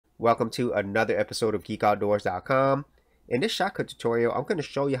Welcome to another episode of GeekOutdoors.com. In this Shotcut tutorial, I'm going to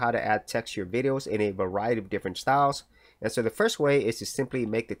show you how to add text to your videos in a variety of different styles. And so the first way is to simply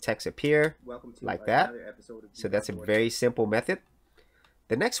make the text appear like that. So that's a very simple method.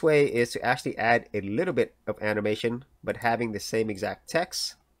 The next way is to actually add a little bit of animation, but having the same exact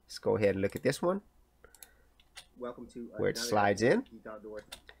text. Let's go ahead and look at this one, where it slides in.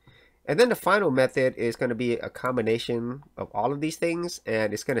 And then the final method is going to be a combination of all of these things,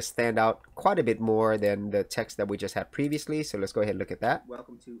 and it's going to stand out quite a bit more than the text that we just had previously. So let's go ahead and look at that.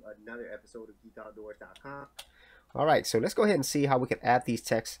 Welcome to another episode of GeekOutdoors.com. Alright, so let's go ahead and see how we can add these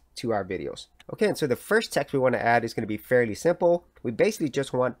texts to our videos. Okay, and so the first text we want to add is going to be fairly simple. We basically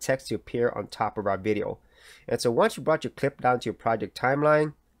just want text to appear on top of our video. And so once you brought your clip down to your project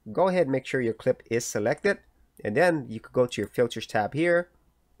timeline, go ahead and make sure your clip is selected. And then you could go to your filters tab here,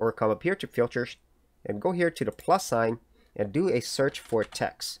 or come up here to filters and go here to the plus sign and do a search for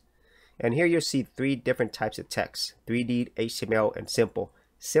text. And here you'll see three different types of text: 3D, HTML, and simple.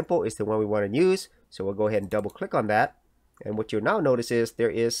 Simple is the one we want to use, so we'll go ahead and double click on that. And what you'll now notice is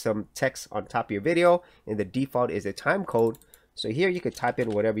there is some text on top of your video, and the default is a time code. So here you can type in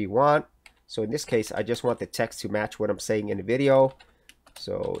whatever you want. So in this case, I just want the text to match what I'm saying in the video.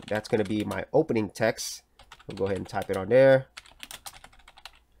 So that's going to be my opening text. I'll go ahead and type it on there.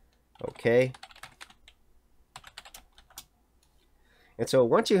 Okay. And so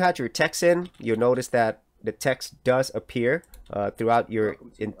once you have your text in, you'll notice that the text does appear throughout your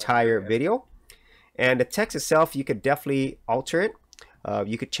entire video. And the text itself, you could definitely alter it.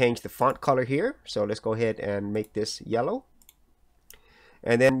 You could change the font color here. So let's go ahead and make this yellow.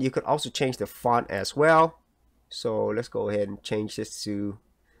 And then you could also change the font as well. So let's go ahead and change this to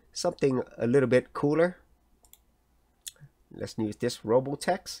something a little bit cooler. Let's use this Robo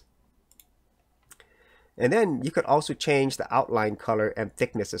text. And then you could also change the outline color and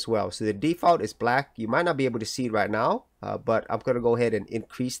thickness as well. So the default is black. You might not be able to see it right now, but I'm going to go ahead and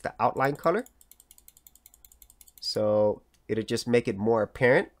increase the outline color. So it'll just make it more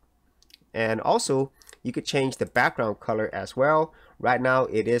apparent. And also you could change the background color as well. Right now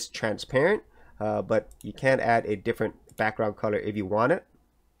it is transparent, but you can add a different background color if you want it.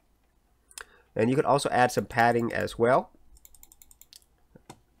 And you could also add some padding as well.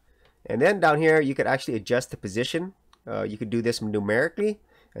 And then down here, you could actually adjust the position. You could do this numerically,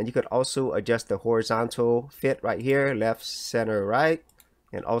 and you could also adjust the horizontal fit right here, left, center, right,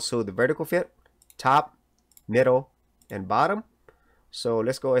 and also the vertical fit, top, middle, and bottom. So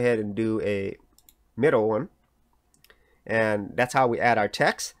let's go ahead and do a middle one. And that's how we add our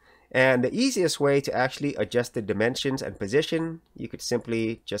text. And the easiest way to actually adjust the dimensions and position, you could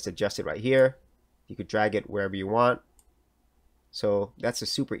simply just adjust it right here. You could drag it wherever you want. So that's a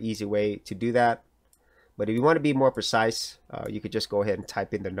super easy way to do that. But if you want to be more precise, you could just go ahead and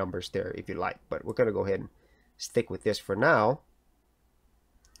type in the numbers there if you like. But we're going to go ahead and stick with this for now.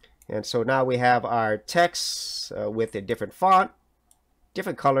 And so now we have our text with a different font,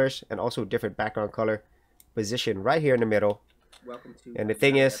 different colors, and also different background color position right here in the middle. And the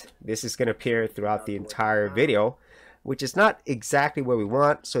thing is, this is going to appear throughout the entire video, which is not exactly what we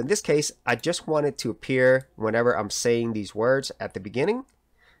want. So in this case, I just want it to appear whenever I'm saying these words at the beginning.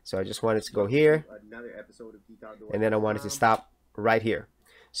 So I just want it to go here, and then I want it to stop right here.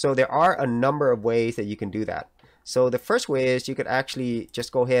 So there are a number of ways that you can do that. So the first way is you could actually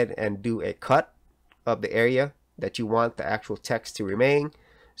just go ahead and do a cut of the area that you want the actual text to remain.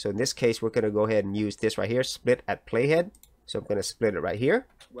 So in this case, we're going to go ahead and use this right here, split at playhead. So I'm going to split it right here,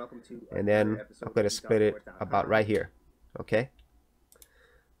 and then I'm going to split it about right here. Okay.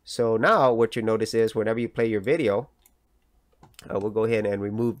 So now what you notice is whenever you play your video, we'll go ahead and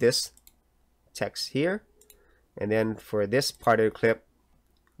remove this text here. And then for this part of the clip,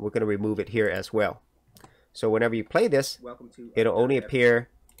 we're going to remove it here as well. So whenever you play this, it'll only appear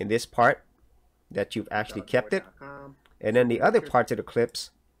in this part that you've actually kept it. And then the other parts of the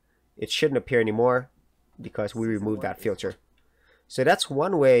clips, it shouldn't appear anymore, because we removed that filter. So that's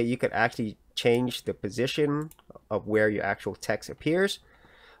one way you could actually change the position of where your actual text appears.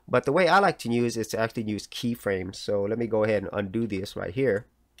 But the way I like to use is to actually use keyframes. So let me go ahead and undo this right here.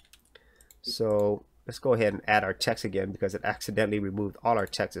 So let's go ahead and add our text again, because it accidentally removed all our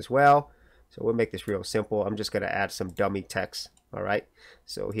text as well. So we'll make this real simple. I'm just going to add some dummy text. All right.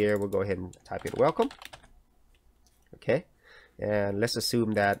 So here we'll go ahead and type in welcome. Okay. And let's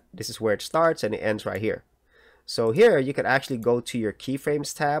assume that this is where it starts and it ends right here. So here you can actually go to your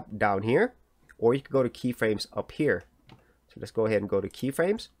keyframes tab down here, or you can go to keyframes up here. So let's go ahead and go to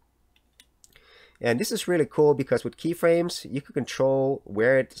keyframes. And this is really cool because with keyframes, you can control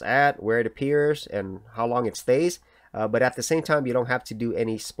where it's at, where it appears, and how long it stays. but at the same time, you don't have to do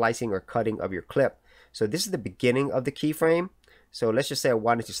any splicing or cutting of your clip. So this is the beginning of the keyframe. So let's just say I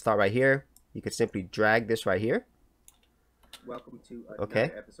wanted to start right here. You could simply drag this right here. Welcome to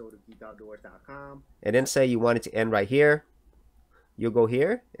another episode of GeekOutdoors.com. And then say you want it to end right here. You'll go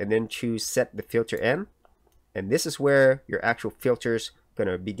here and then choose set the filter end. And this is where your actual filter's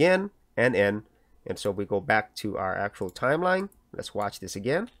gonna begin and end. And so we go back to our actual timeline. Let's watch this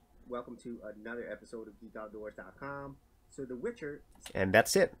again. Welcome to another episode of GeekOutdoors.com. So the Witcher. And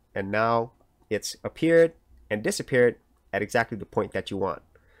that's it. And now it's appeared and disappeared at exactly the point that you want.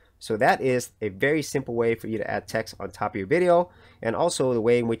 So that is a very simple way for you to add text on top of your video, and also the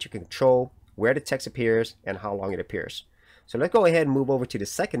way in which you can control where the text appears and how long it appears. So let's go ahead and move over to the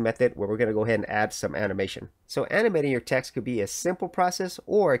second method, where we're going to go ahead and add some animation. So animating your text could be a simple process,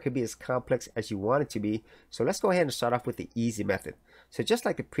 or it could be as complex as you want it to be. So let's go ahead and start off with the easy method. So just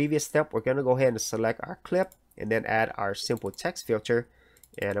like the previous step, we're going to go ahead and select our clip and then add our simple text filter.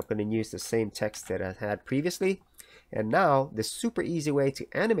 And I'm going to use the same text that I had previously. And now the super easy way to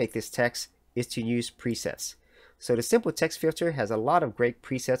animate this text is to use presets. So the simple text filter has a lot of great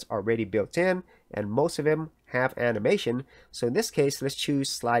presets already built in, and most of them have animation. So in this case, let's choose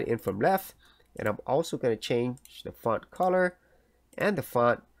slide in from left, and I'm also going to change the font color and the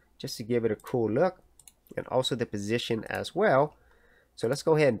font just to give it a cool look, and also the position as well. So let's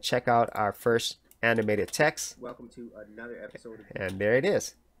go ahead and check out our first animated text. Welcome to another episode of And there it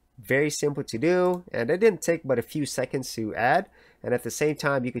is. Very simple to do, and it didn't take but a few seconds to add. And at the same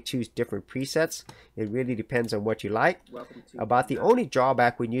time, you could choose different presets. It really depends on what you like. About the only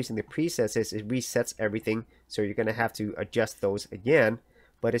drawback when using the presets is it resets everything, so you're going to have to adjust those again.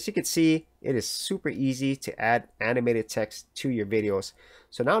 But as you can see, it is super easy to add animated text to your videos.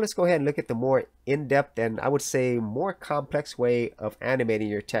 So now let's go ahead and look at the more in-depth and I would say more complex way of animating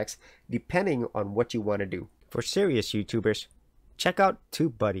your text, depending on what you want to do. For serious YouTubers, check out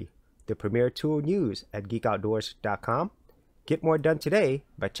TubeBuddy, the premier tool used at GeekOutdoors.com. Get more done today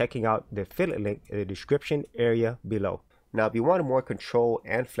by checking out the affiliate link in the description area below. Now, if you want more control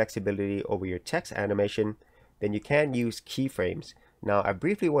and flexibility over your text animation, then you can use keyframes. Now, I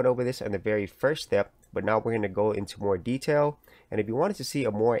briefly went over this in the very first step, but now we're going to go into more detail. And if you wanted to see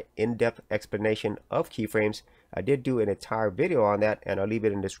a more in-depth explanation of keyframes, I did do an entire video on that, and I'll leave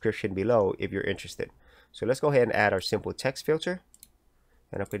it in the description below if you're interested. So let's go ahead and add our simple text filter.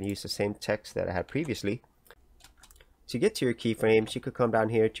 And I'm going to use the same text that I had previously. To get to your keyframes, you could come down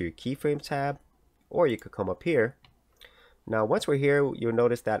here to your keyframe tab, or you could come up here. Now, once we're here, you'll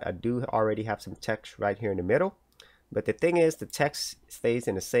notice that I do already have some text right here in the middle. But the thing is, the text stays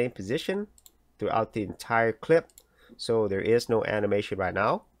in the same position throughout the entire clip. So there is no animation right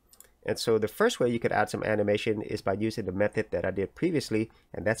now. And so the first way you could add some animation is by using the method that I did previously,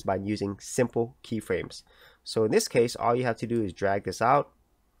 and that's by using simple keyframes. So in this case, all you have to do is drag this out.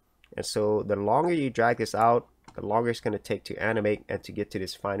 And so the longer you drag this out, the longer it's going to take to animate and to get to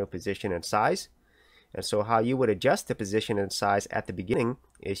this final position and size. And so how you would adjust the position and size at the beginning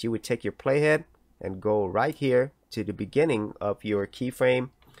is you would take your playhead and go right here to the beginning of your keyframe.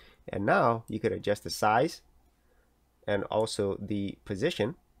 And now you could adjust the size and also the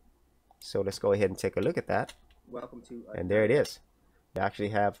position. So let's go ahead and take a look at that. Welcome to and there it is. We actually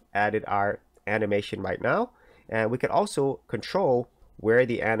have added our animation right now. And we could also control where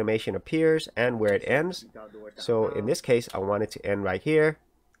the animation appears and where it ends. So in this case, I want it to end right here.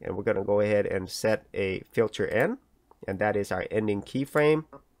 And we're going to go ahead and set a filter end. And that is our ending keyframe.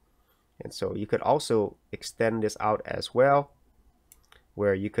 And so you could also extend this out as well,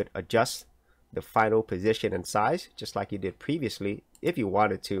 where you could adjust the final position and size, just like you did previously, if you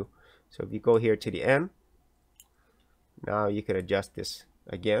wanted to. So if you go here to the end, now you can adjust this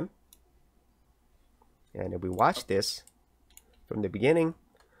again. And if we watch this from the beginning,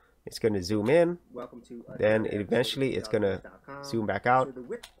 it's going to zoom in, then eventually it's going to zoom back out,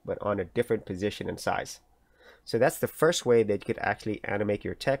 but on a different position and size. So that's the first way that you could actually animate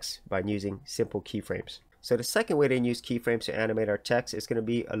your text by using simple keyframes. So the second way to use keyframes to animate our text is going to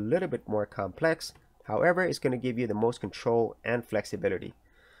be a little bit more complex. However, it's going to give you the most control and flexibility.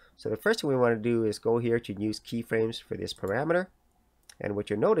 So the first thing we want to do is go here to use keyframes for this parameter. And what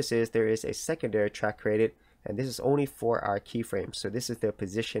you'll notice is there is a secondary track created, and this is only for our keyframes. So this is the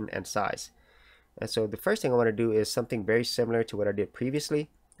position and size. And so the first thing I want to do is something very similar to what I did previously.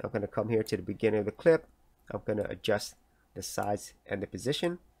 I'm going to come here to the beginning of the clip. I'm going to adjust the size and the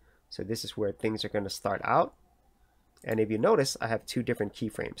position. So this is where things are going to start out. And if you notice, I have two different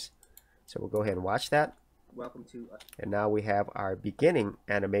keyframes. So we'll go ahead and watch that. Welcome to and now we have our beginning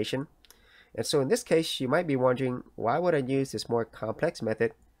animation. And so in this case, you might be wondering, why would I use this more complex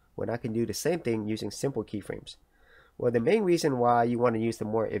method when I can do the same thing using simple keyframes? Well, the main reason why you want to use the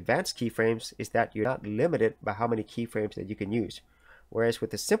more advanced keyframes is that you're not limited by how many keyframes that you can use. Whereas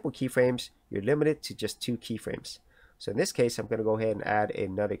with the simple keyframes, you're limited to just 2 keyframes. So in this case, I'm going to go ahead and add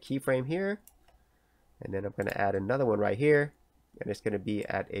another keyframe here. And then I'm going to add another one right here. And it's going to be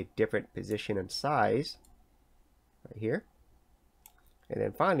at a different position and size right here. And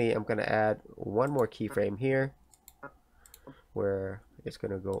then finally, I'm going to add one more keyframe here where it's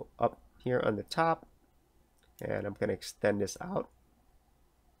going to go up here on the top. And I'm going to extend this out.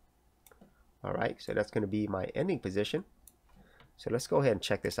 All right, so that's going to be my ending position. So let's go ahead and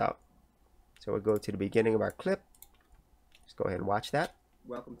check this out. So we'll go to the beginning of our clip. Let's go ahead and watch that.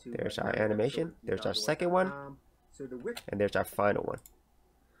 Welcome to There's our animation. There's our second one. And there's our final one.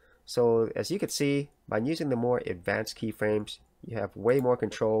 So as you can see, by using the more advanced keyframes, you have way more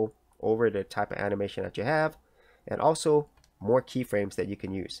control over the type of animation that you have, and also more keyframes that you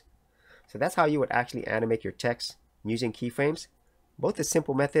can use. So that's how you would actually animate your text using keyframes, both the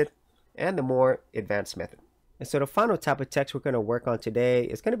simple method and the more advanced method. And so the final type of text we're going to work on today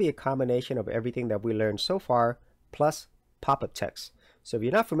is going to be a combination of everything that we learned so far plus pop-up text. So if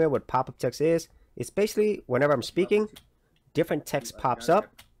you're not familiar with pop-up text is, it's basically whenever I'm speaking, different text pops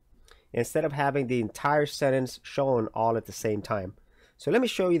up instead of having the entire sentence shown all at the same time. So let me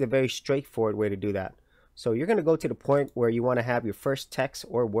show you the very straightforward way to do that. So you're going to go to the point where you want to have your first text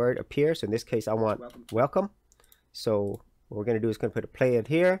or word appear. So in this case, I want welcome. So what we're going to do is going to put a playhead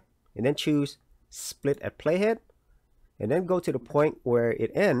here and then choose split at playhead, and then go to the point where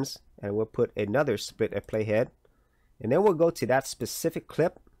it ends and we'll put another split at playhead, and then we'll go to that specific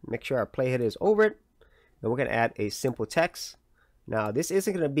clip, make sure our playhead is over it, and we're going to add a simple text. Now this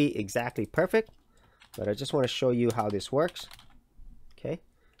isn't going to be exactly perfect, but I just want to show you how this works. Okay,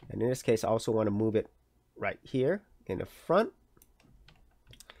 and in this case I also want to move it right here in the front,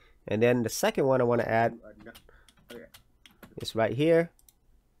 and then the second one I want to add is right here.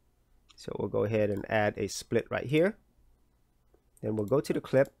 So we'll go ahead and add a split right here. Then we'll go to the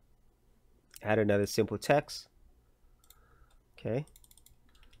clip, add another simple text. Okay.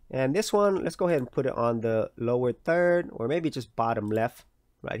 And this one, let's go ahead and put it on the lower third, or maybe just bottom left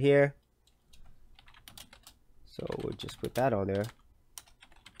right here. So we'll just put that on there.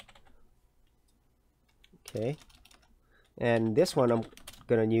 Okay. And this one I'm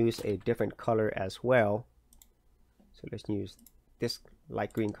going to use a different color as well. So let's use this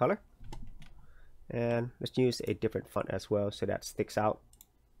light green color. And let's use a different font as well so that sticks out.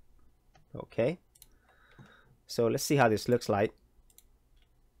 Okay. So let's see how this looks like.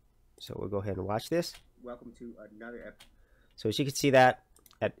 So we'll go ahead and watch this. Welcome to another episode. So as you can see that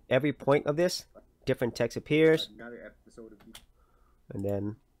at every point of this, different text appears. Another episode of Geek. And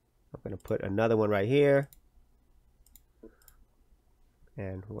then I'm going to put another one right here.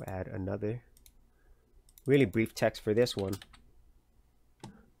 And we'll add another really brief text for this one.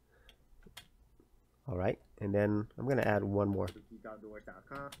 All right, and then I'm going to add one more.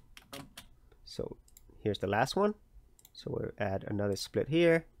 So here's the last one. So we'll add another split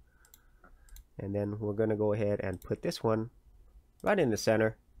here. And then we're going to go ahead and put this one right in the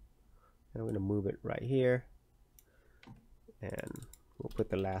center. And I'm going to move it right here. And we'll put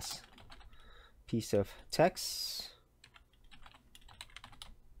the last piece of text.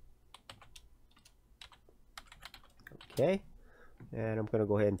 Okay. And I'm going to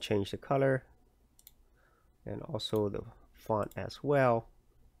go ahead and change the color and also the font as well.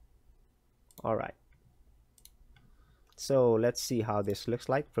 All right. So let's see how this looks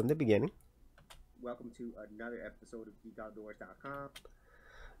like from the beginning. Welcome to another episode of GeekOutdoors.com.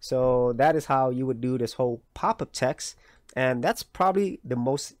 So that is how you would do this whole pop-up text, and that's probably the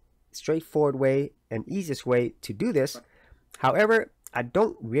most straightforward way and easiest way to do this. However, I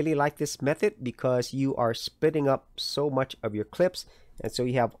don't really like this method because you are splitting up so much of your clips, and so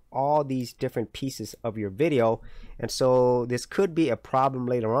you have all these different pieces of your video, and so this could be a problem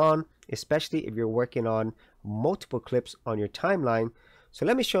later on, especially if you're working on multiple clips on your timeline. So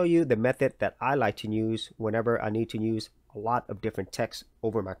let me show you the method that I like to use whenever I need to use a lot of different text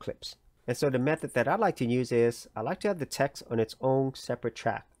over my clips. And so the method that I like to use is I like to have the text on its own separate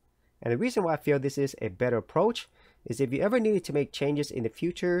track. And the reason why I feel this is a better approach is if you ever needed to make changes in the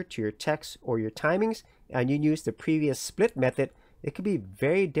future to your text or your timings and you use the previous split method, it could be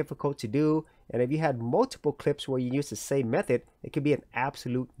very difficult to do. And if you had multiple clips where you use the same method, it could be an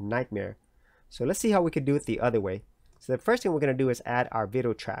absolute nightmare. So let's see how we can do it the other way. So the first thing we're going to do is add our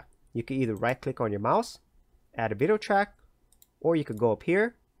video track. You can either right click on your mouse, add a video track, or you could go up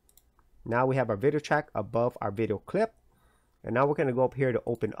here. Now we have our video track above our video clip. And now we're going to go up here to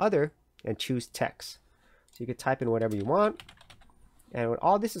open other and choose text. So you can type in whatever you want. And what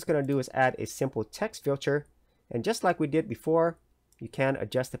all this is going to do is add a simple text filter. And just like we did before, you can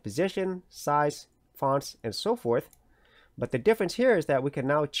adjust the position, size, fonts, and so forth. But the difference here is that we can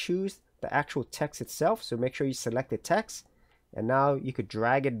now choose the actual text itself. So make sure you select the text, and now you could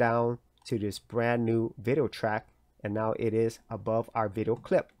drag it down to this brand new video track, and now it is above our video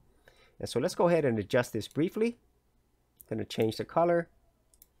clip. And so let's go ahead and adjust this briefly. I'm going to change the color.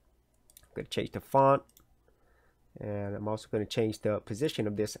 I'm going to change the font, and I'm also going to change the position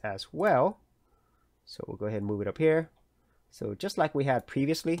of this as well. So we'll go ahead and move it up here. So just like we had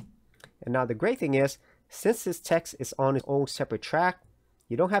previously. And now the great thing is, since this text is on its own separate track,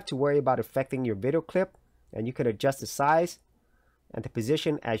 you don't have to worry about affecting your video clip, and you can adjust the size and the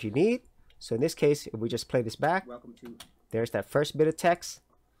position as you need. So in this case, if we just play this back, there's that first bit of text.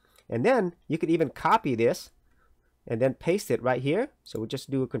 And then you could even copy this and then paste it right here. So we'll just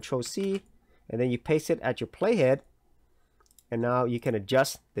do a Control-C, and then you paste it at your playhead. And now you can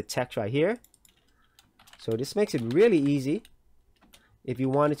adjust the text right here. So this makes it really easy if you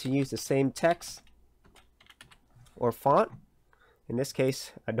wanted to use the same text or font. In this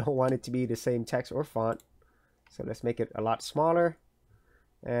case, I don't want it to be the same text or font. So let's make it a lot smaller.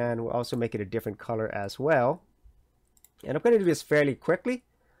 And we'll also make it a different color as well. And I'm going to do this fairly quickly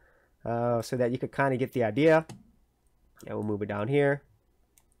so that you could kind of get the idea. And we'll move it down here.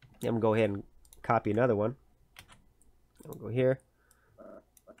 And we'll go ahead and copy another one. We'll go here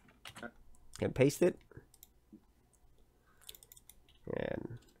and paste it.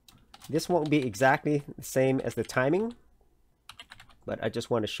 And this won't be exactly the same as the timing, but I just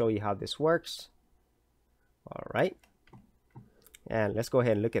want to show you how this works. All right. And let's go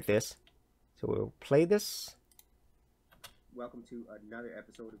ahead and look at this. So we'll play this. Welcome to another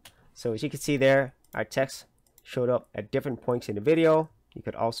episode. So as you can see there, our text showed up at different points in the video. You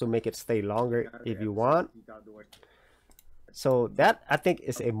could also make it stay longer if you want. So that, I think,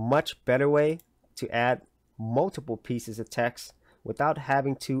 is a much better way to add multiple pieces of text without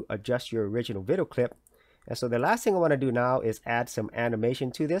having to adjust your original video clip. And so the last thing I want to do now is add some animation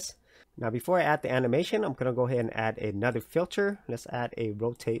to this. Now before I add the animation, I'm going to go ahead and add another filter. Let's add a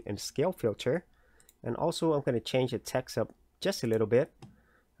rotate and scale filter. And also I'm going to change the text up just a little bit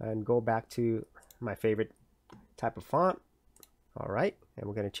and go back to my favorite type of font. All right, and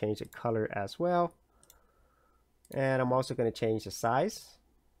we're going to change the color as well. And I'm also going to change the size.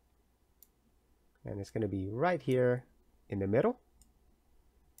 And it's going to be right here in the middle.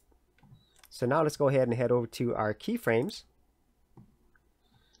 So now let's go ahead and head over to our keyframes.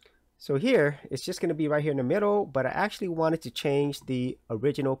 So here, it's just going to be right here in the middle, but I actually wanted to change the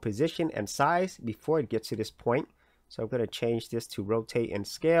original position and size before it gets to this point. So I'm going to change this to rotate and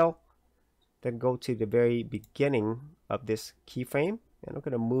scale. Then go to the very beginning of this keyframe, and I'm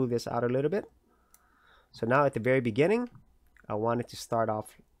going to move this out a little bit. So now at the very beginning, I want it to start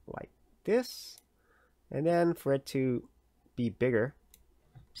off like this, and then for it to be bigger.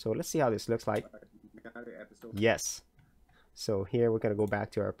 So let's see how this looks like. Yes. So here we're going to go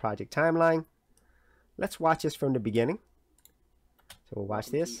back to our project timeline. Let's watch this from the beginning. So we'll watch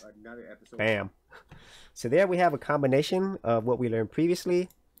this. Bam. So there we have a combination of what we learned previously.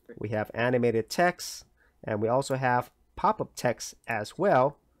 We have animated text, and we also have pop-up text as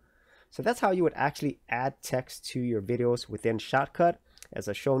well. So that's how you would actually add text to your videos within Shotcut. As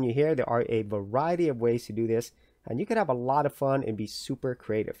I've shown you here, there are a variety of ways to do this, and you can have a lot of fun and be super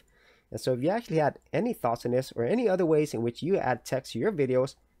creative. And so if you actually had any thoughts on this or any other ways in which you add text to your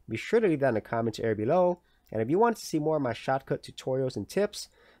videos, be sure to leave that in the comments area below. And if you want to see more of my Shotcut tutorials and tips,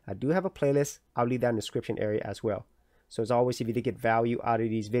 I do have a playlist. I'll leave that in the description area as well. So as always, if you did get value out of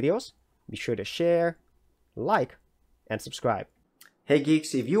these videos, be sure to share, like, and subscribe. Hey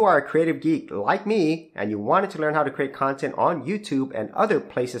geeks, if you are a creative geek like me and you wanted to learn how to create content on YouTube and other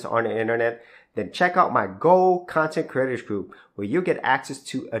places on the internet, then check out my Go Content Creators group, where you'll get access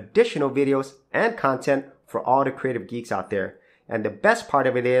to additional videos and content for all the creative geeks out there. And the best part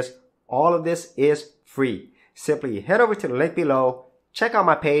of it is, all of this is free. Simply head over to the link below, check out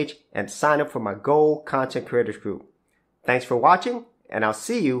my page, and sign up for my Go Content Creators group. Thanks for watching, and I'll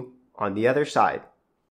see you on the other side.